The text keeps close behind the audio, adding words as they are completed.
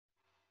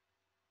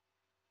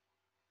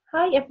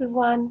Hi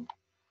everyone,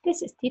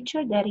 this is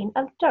teacher Darin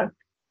Al-Turk.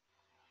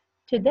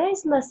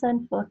 Today's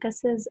lesson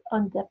focuses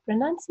on the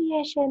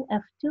pronunciation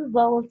of two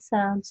vowel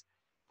sounds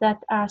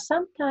that are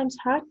sometimes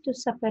hard to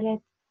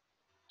separate,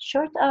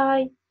 short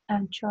I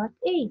and short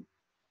E.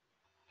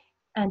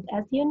 And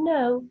as you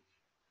know,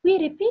 we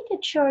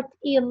repeated short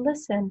E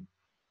lesson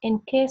in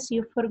case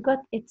you forgot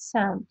its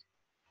sound.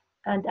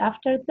 And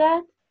after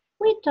that,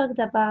 we talked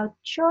about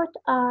short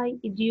I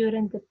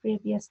during the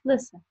previous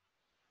lesson.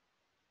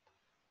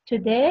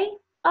 Today,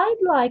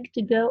 I'd like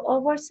to go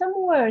over some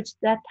words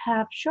that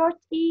have short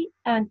E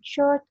and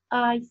short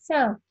I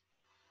sound.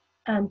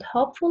 And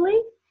hopefully,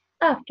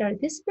 after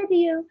this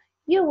video,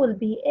 you will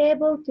be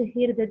able to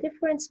hear the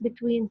difference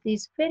between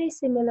these very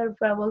similar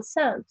vowel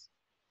sounds.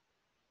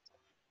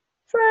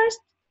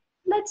 First,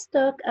 let's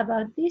talk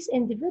about these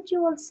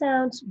individual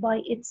sounds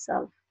by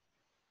itself.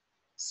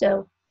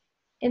 So,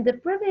 in the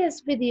previous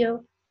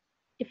video,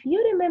 if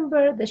you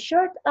remember, the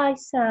short I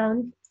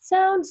sound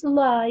sounds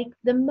like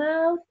the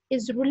mouth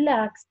is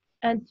relaxed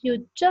and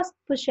you just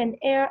push an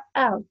air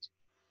out.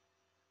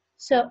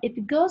 So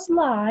it goes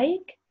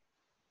like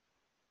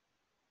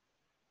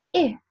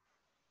eh,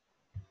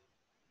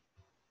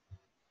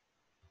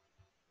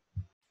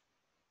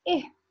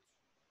 eh,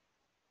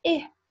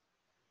 eh,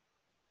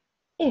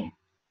 eh.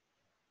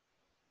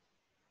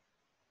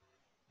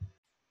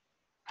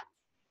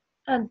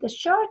 And the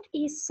short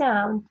E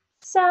sound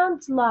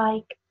sounds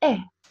like eh,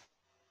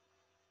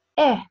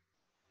 eh,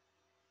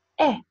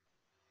 eh.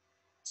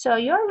 So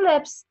your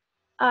lips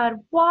are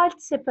wide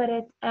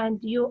separate and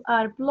you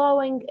are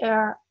blowing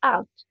air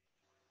out.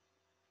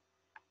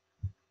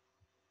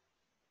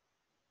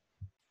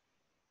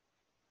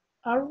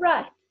 All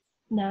right,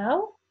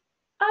 now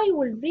I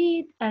will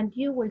read and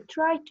you will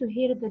try to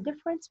hear the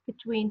difference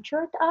between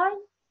short I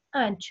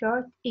and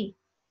short E.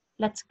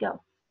 Let's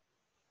go.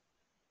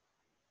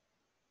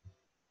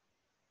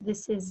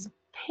 This is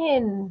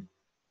pin,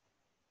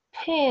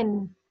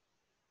 pin,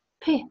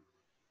 p,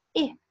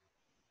 I.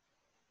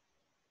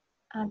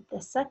 And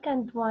the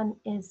second one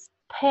is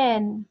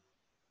pen,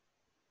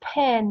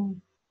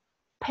 pen,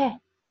 pe,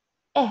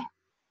 e,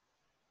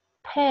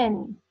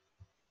 pen.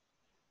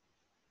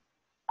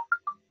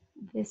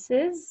 This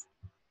is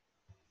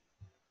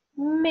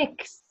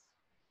mix,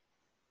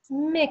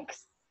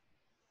 mix,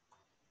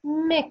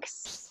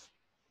 mix.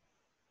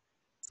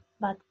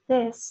 But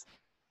this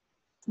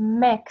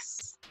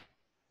mix,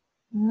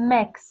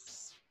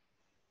 mix,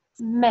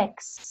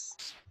 mix.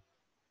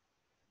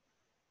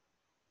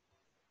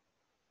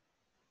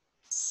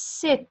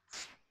 Sit,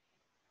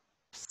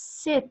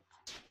 sit,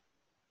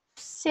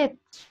 sit,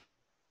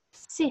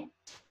 sit,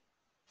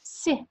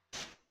 sit.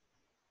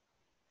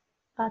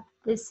 But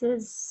this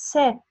is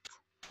set,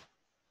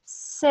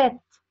 set,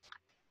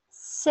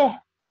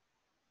 set,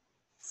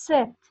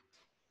 set.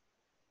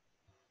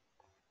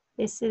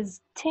 This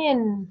is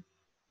tin,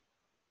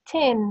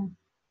 tin,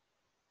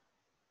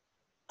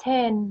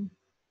 tin,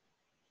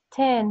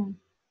 tin.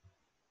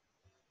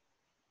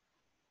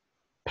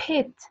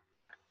 Pit,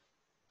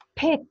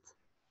 pit,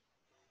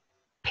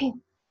 pit,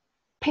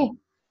 pit.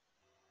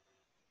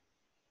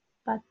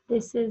 But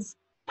this is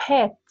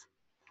pet,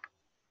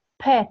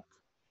 pet,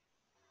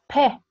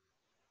 pet,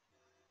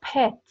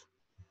 pet.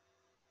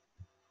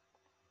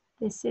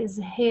 This is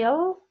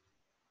hill,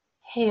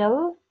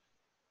 hill,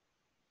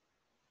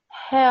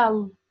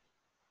 hell,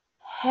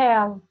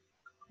 hell.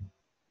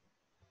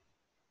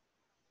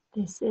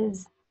 This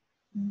is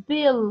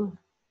bill.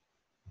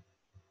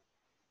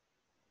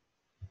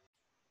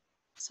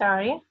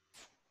 Sorry.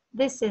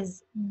 This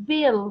is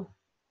bill,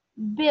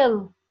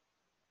 bill,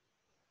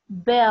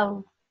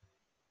 bell,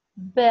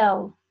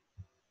 bell.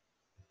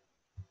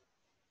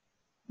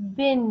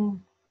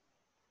 Bin,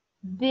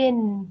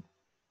 bin,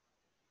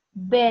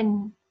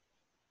 ben,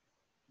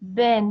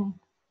 ben.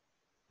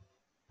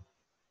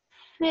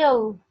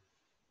 Fill,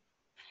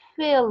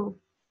 fill,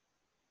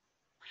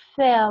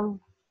 fell,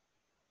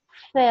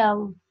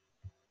 fell.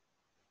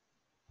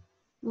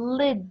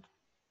 Lid,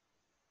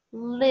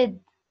 lid,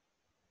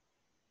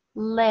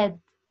 lead,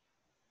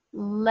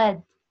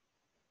 lead.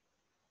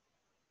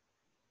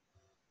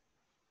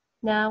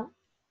 Now,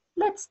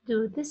 let's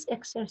do this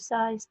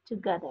exercise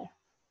together.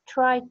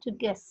 Try to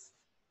guess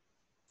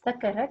the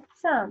correct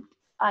sound.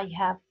 I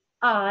have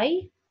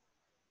I,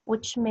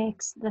 which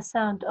makes the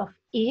sound of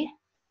I,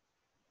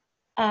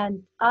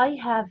 and I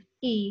have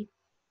E,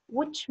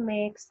 which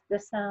makes the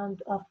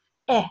sound of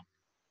E.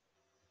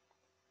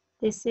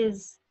 This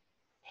is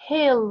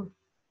hill,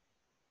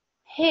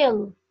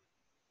 hill.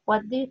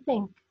 What do you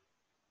think?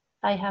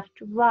 I have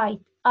to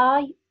write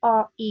I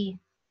or E.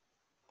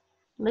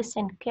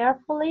 Listen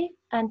carefully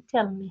and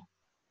tell me.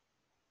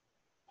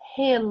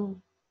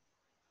 Hill,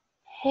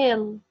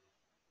 hill.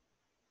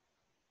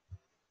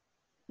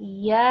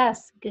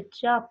 Yes, good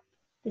job.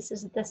 This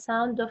is the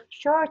sound of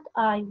short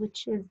I,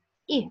 which is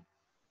I.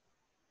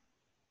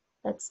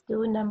 Let's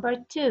do number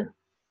 2.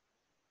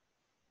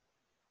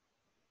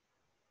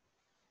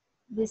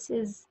 This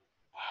is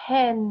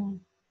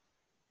hen,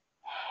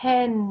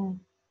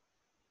 hen,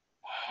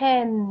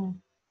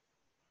 hen.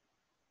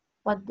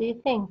 What do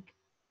you think?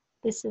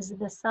 This is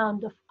the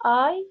sound of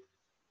I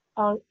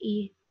or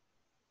E?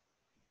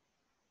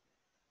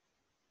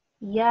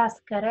 Yes,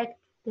 correct.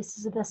 This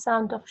is the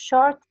sound of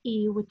short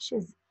E, which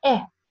is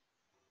eh,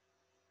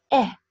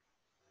 eh.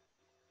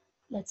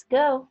 Let's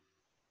go.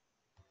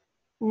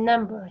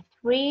 Number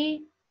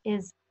 3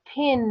 is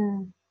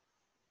pin,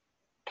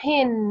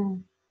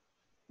 pin.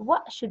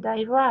 What should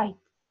I write?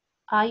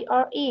 I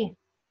or E?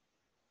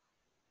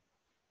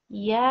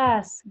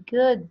 Yes,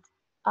 good.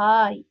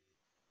 I,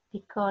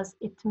 because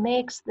it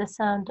makes the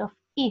sound of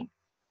E.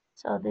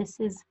 So this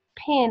is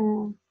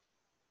pin,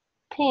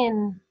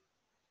 pin.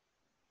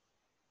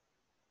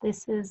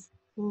 This is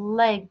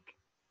leg,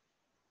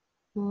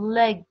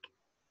 leg,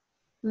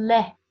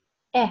 le,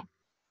 eh,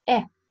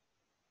 eh.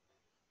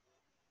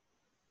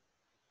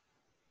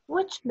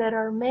 Which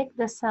letter make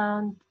the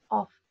sound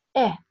of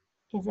eh?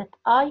 Is it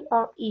I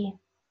or E?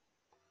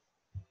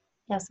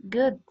 Yes,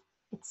 good.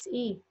 It's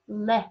E,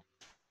 le,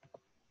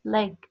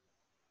 leg.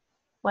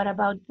 What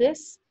about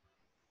this?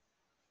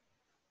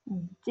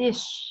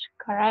 Dish,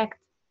 correct.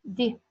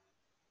 D,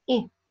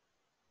 E.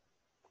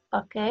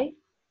 Okay.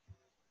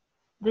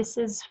 This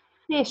is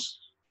fish,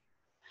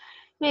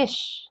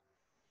 fish.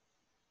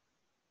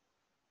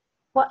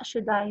 What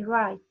should I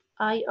write?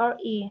 I or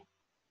E?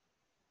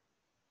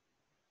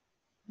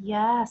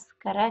 Yes,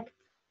 correct.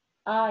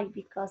 I,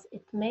 because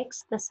it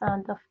makes the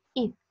sound of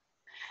E.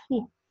 E.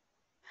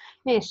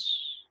 Fish.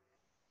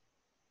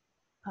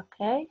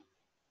 Okay.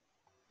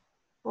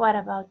 What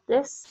about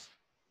this?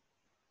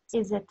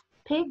 Is it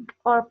pig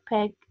or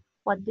peg?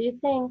 What do you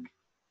think?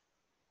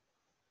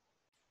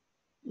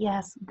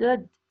 Yes,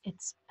 good.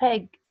 It's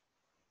peg.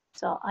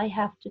 So I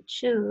have to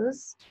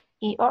choose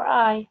E or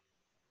I.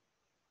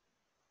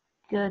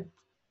 Good.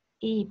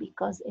 E,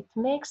 because it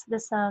makes the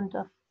sound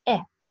of E.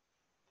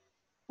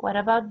 What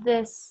about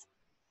this?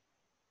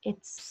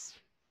 It's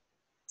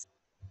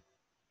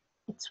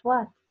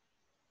what?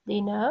 Do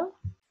you know?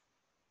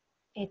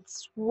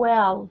 It's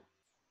well.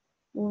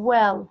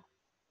 Well.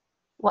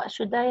 What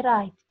should I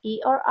write?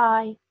 E or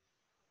I?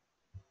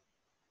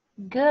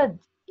 Good.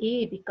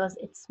 E, because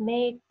it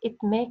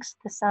makes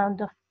the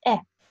sound of E.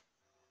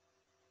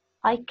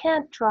 I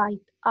can't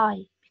write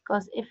I,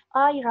 because if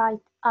I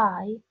write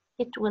I,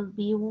 it will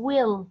be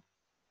will,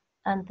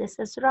 and this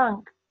is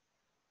wrong.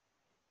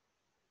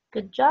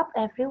 Good job,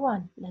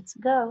 everyone. Let's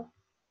go.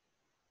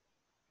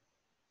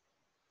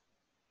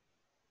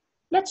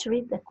 Let's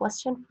read the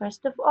question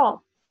first of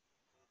all.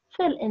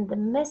 Fill in the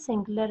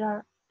missing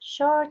letter,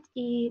 short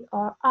E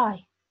or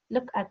I.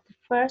 Look at the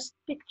first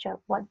picture.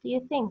 What do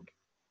you think?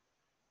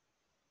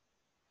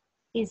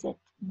 Is it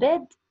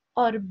bed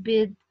or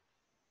bid?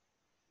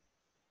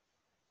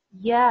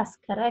 Yes,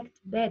 correct,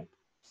 bed.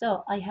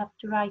 So I have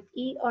to write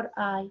E or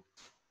I.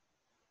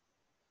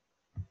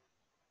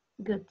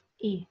 Good,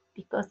 E,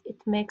 because it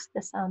makes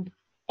the sound of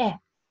E.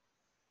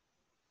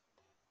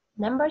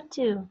 Number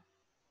 2,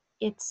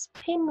 it's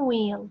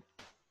pinwheel.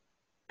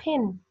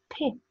 Pin,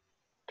 P,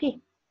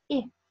 P,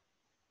 E.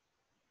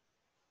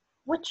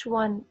 Which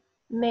one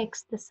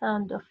makes the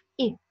sound of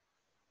E?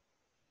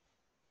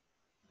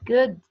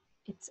 Good,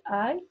 it's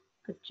I.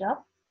 Good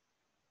job.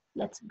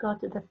 Let's go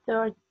to the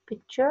third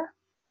picture.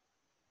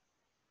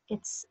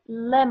 It's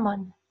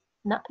lemon,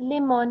 not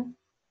lemon.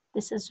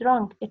 This is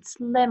wrong. It's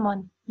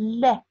lemon.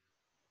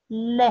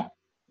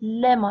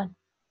 Lemon.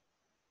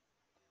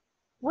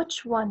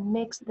 Which one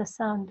makes the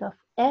sound of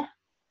eh?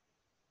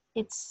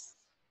 It's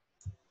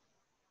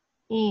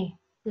e.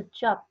 Good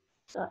job.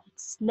 So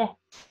it's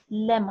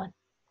lemon.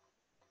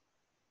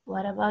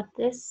 What about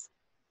this?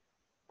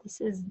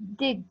 This is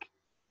dig.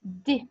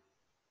 D,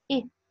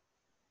 I,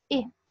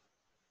 I.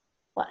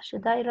 What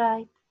should I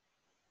write?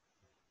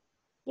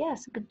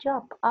 Yes, good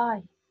job.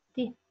 I,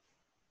 D,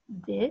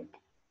 dig.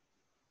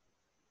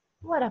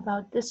 What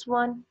about this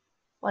one?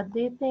 What do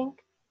you think?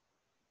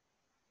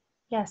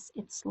 Yes,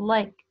 it's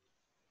leg.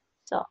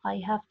 So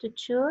I have to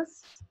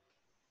choose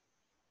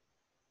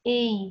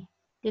E.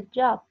 Good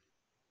job.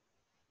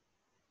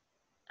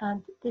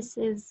 And this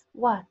is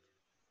what?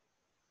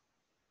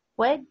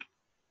 Wig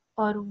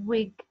or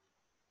wig?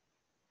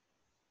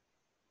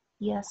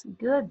 Yes,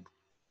 good.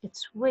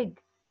 It's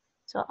wig.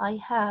 So I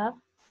have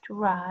to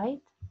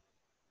write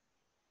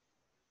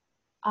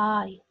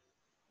I.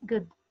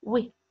 Good.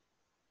 Wig.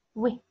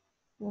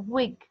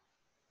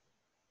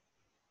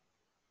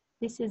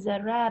 This is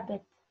a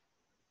rabbit.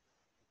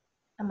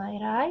 Am I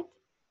right?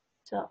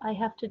 So I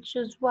have to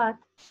choose what?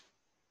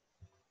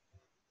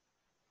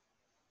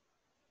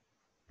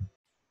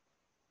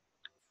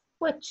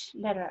 Which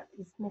letter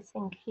is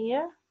missing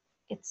here?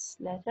 It's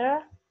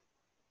letter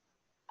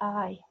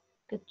I.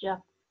 Good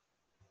job.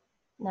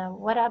 Now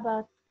what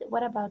about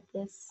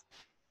this?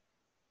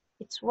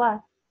 It's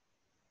what?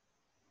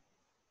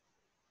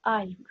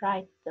 I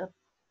write the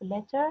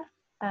letter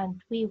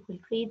and we will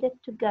read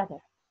it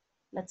together.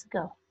 Let's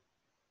go.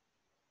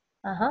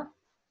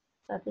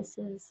 So this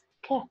is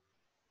ketchup.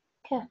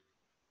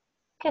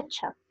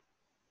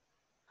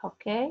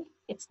 Okay,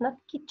 it's not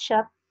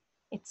ketchup,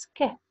 it's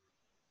ketchup.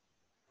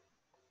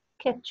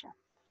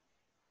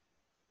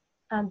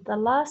 And the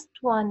last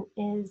one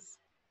is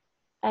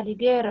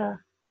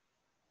alligator,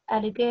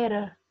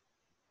 alligator.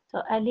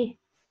 So ali,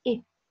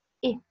 I,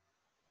 I.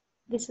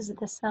 This is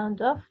the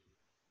sound of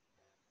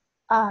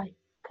I.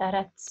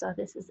 Correct. So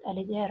this is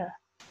alligator.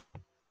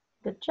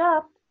 Good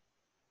job.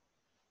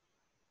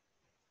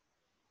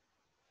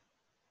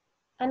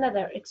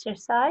 Another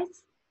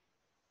exercise.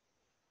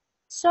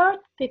 Sort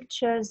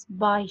pictures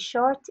by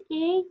short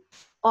E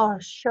or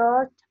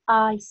short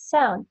I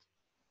sound.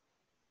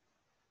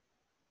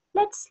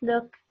 Let's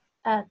look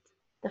at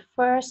the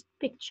first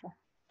picture.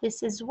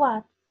 This is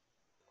what?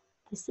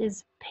 This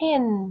is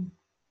pin.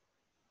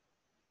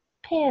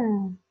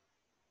 Pin.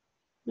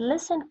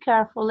 Listen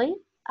carefully.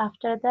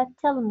 After that,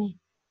 tell me,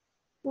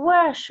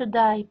 where should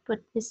I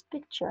put this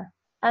picture?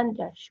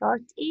 Under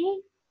short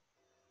E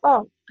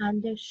or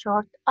under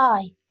short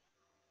I?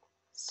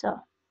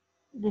 So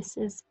this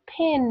is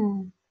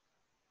pin.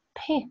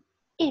 Pin.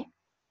 I.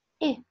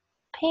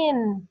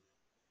 Pin.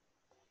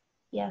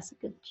 Yes,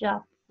 good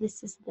job.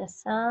 This is the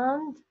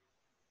sound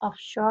of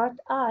short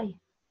I.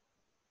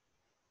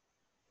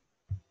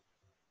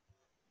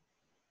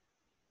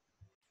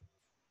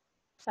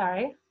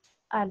 Sorry,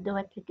 I'll do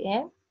it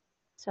again.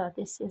 So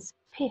this is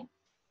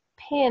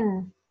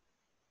pin,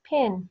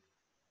 pin.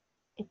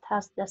 It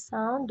has the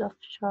sound of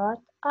short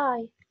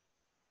I.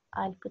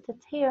 I'll put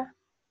it here.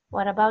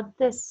 What about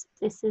this?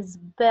 This is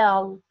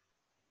bell,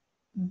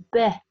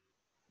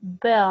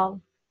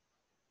 bell.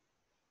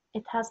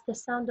 It has the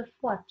sound of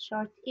what?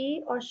 Short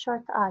E or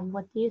short I?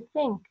 What do you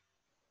think?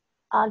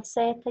 I'll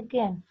say it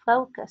again.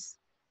 Focus.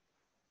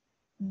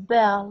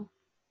 Bell,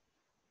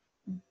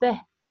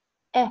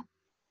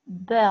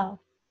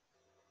 bell.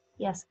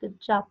 Yes, good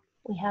job.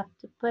 We have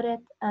to put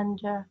it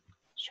under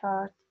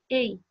short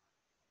E.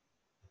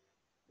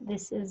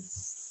 This is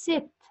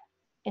sit.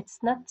 It's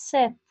not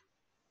sit.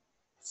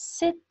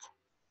 Sit,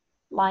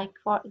 like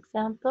for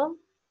example,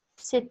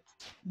 sit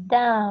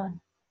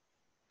down.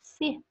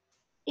 Si,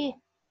 I.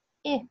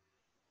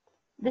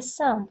 This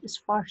sound is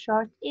for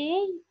short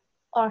E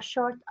or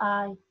short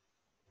I.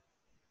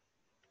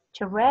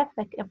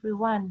 Terrific,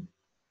 everyone.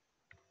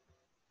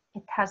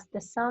 It has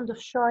the sound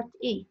of short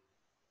E.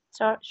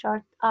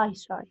 Short I,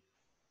 sorry.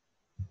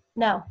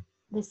 Now,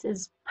 this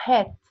is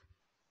pet.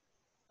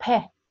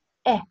 Pet.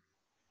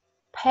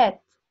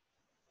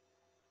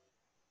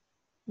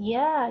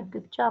 Yeah,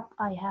 good job.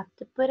 I have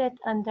to put it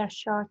under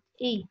short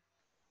E.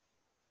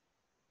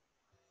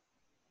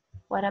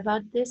 What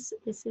about this?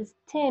 This is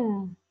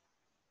tin.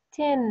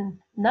 Tin,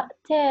 not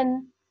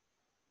tin.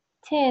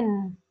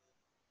 Tin.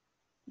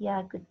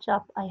 Yeah, good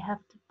job. I have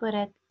to put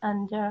it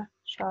under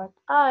short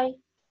I.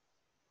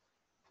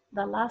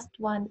 The last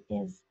one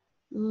is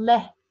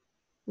lead.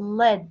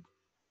 Lead.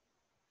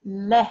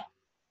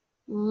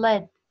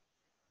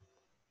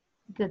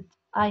 Good.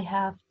 I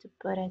have to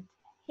put it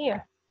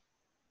here.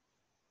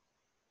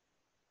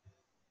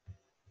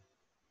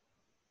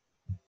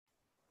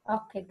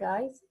 Okay,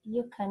 guys,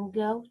 you can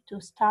go to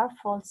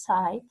Starfall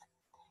site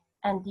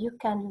and you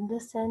can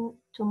listen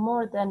to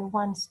more than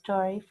one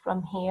story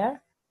from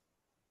here.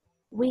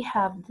 We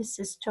have this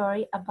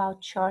story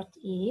about short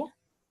E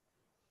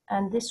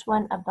and this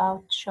one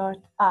about short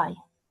I.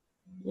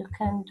 You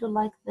can do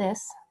like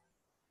this.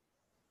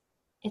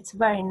 It's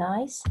very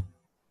nice.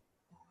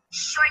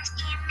 Short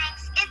E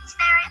makes its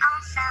very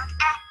own sound.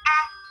 Peg.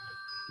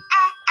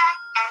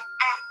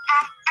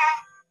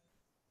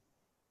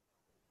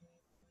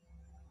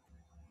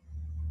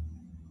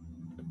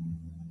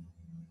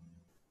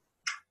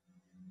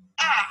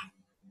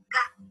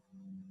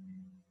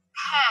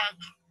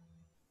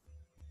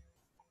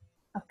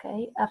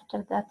 Okay,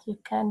 after that you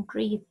can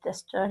read the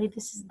story.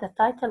 This is the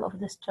title of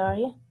the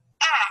story.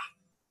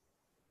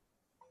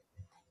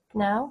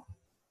 Now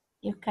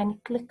you can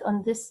click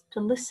on this to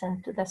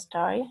listen to the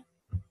story.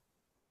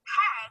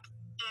 Peg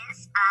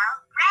is a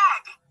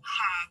red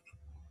hen.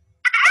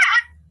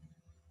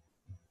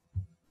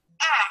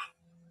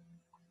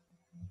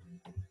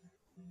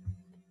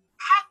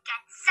 Peg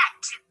gets set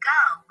to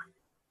go.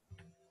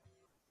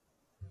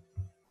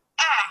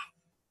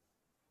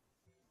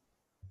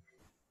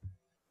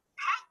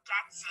 Peg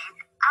gets in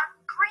a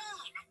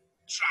green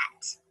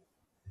jet.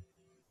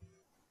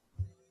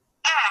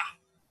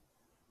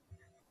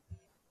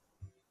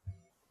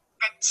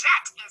 The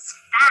jet is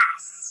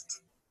fast.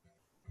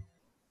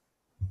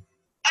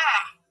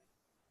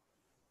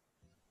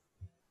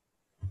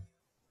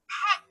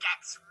 Peg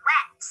gets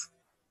wet.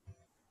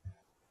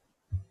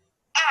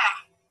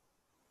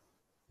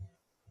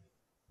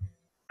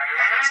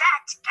 The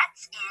jet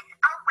gets in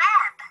a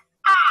web.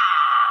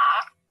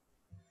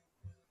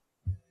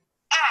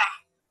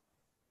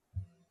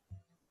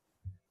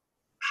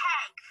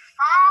 Peg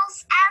falls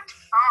and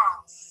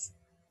falls.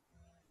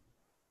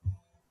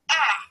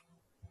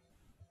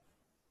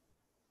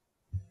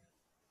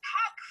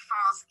 Peg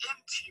falls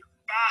into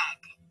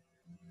bed.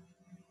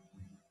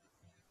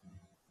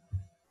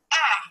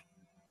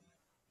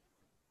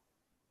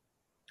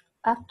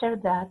 After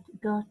that,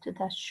 go to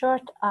the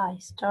short I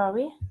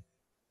story.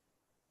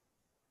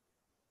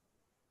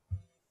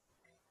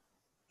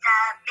 The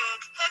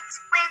big hit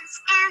wins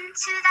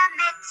into the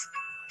mitt.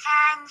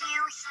 Can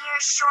you hear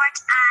short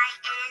I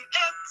in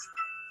it?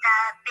 The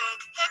big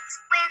hit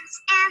wins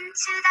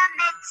into the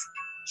mitt.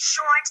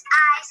 Short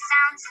I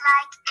sounds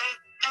like it.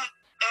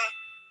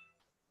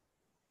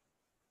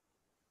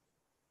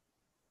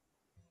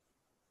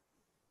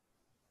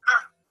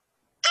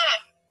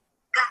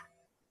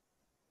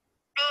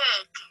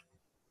 Big.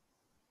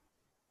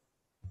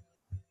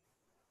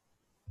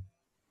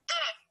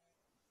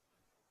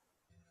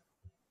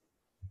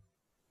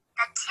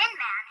 The Tin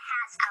Man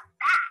has a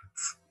bat.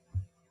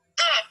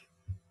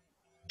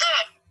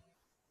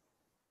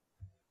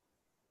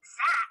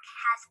 Zach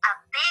has a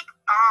big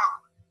ball.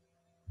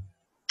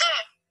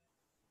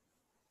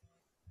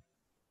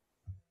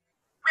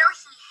 Will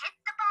he hit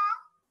the ball?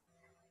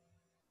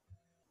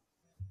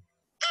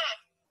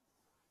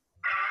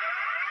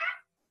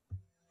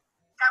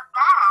 The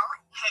ball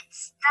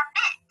hits the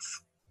mitt.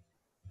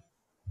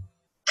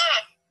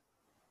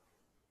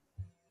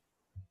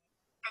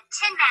 The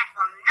Tin Man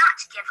will not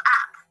give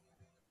up.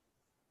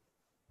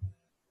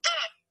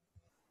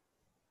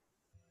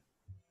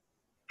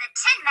 The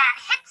Tin Man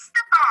hits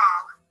the ball.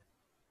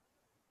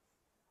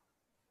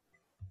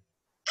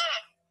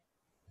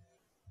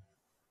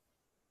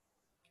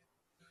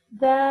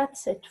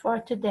 That's it for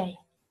today.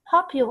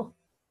 Hope you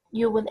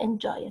will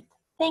enjoy it.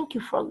 Thank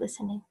you for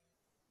listening.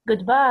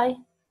 Goodbye.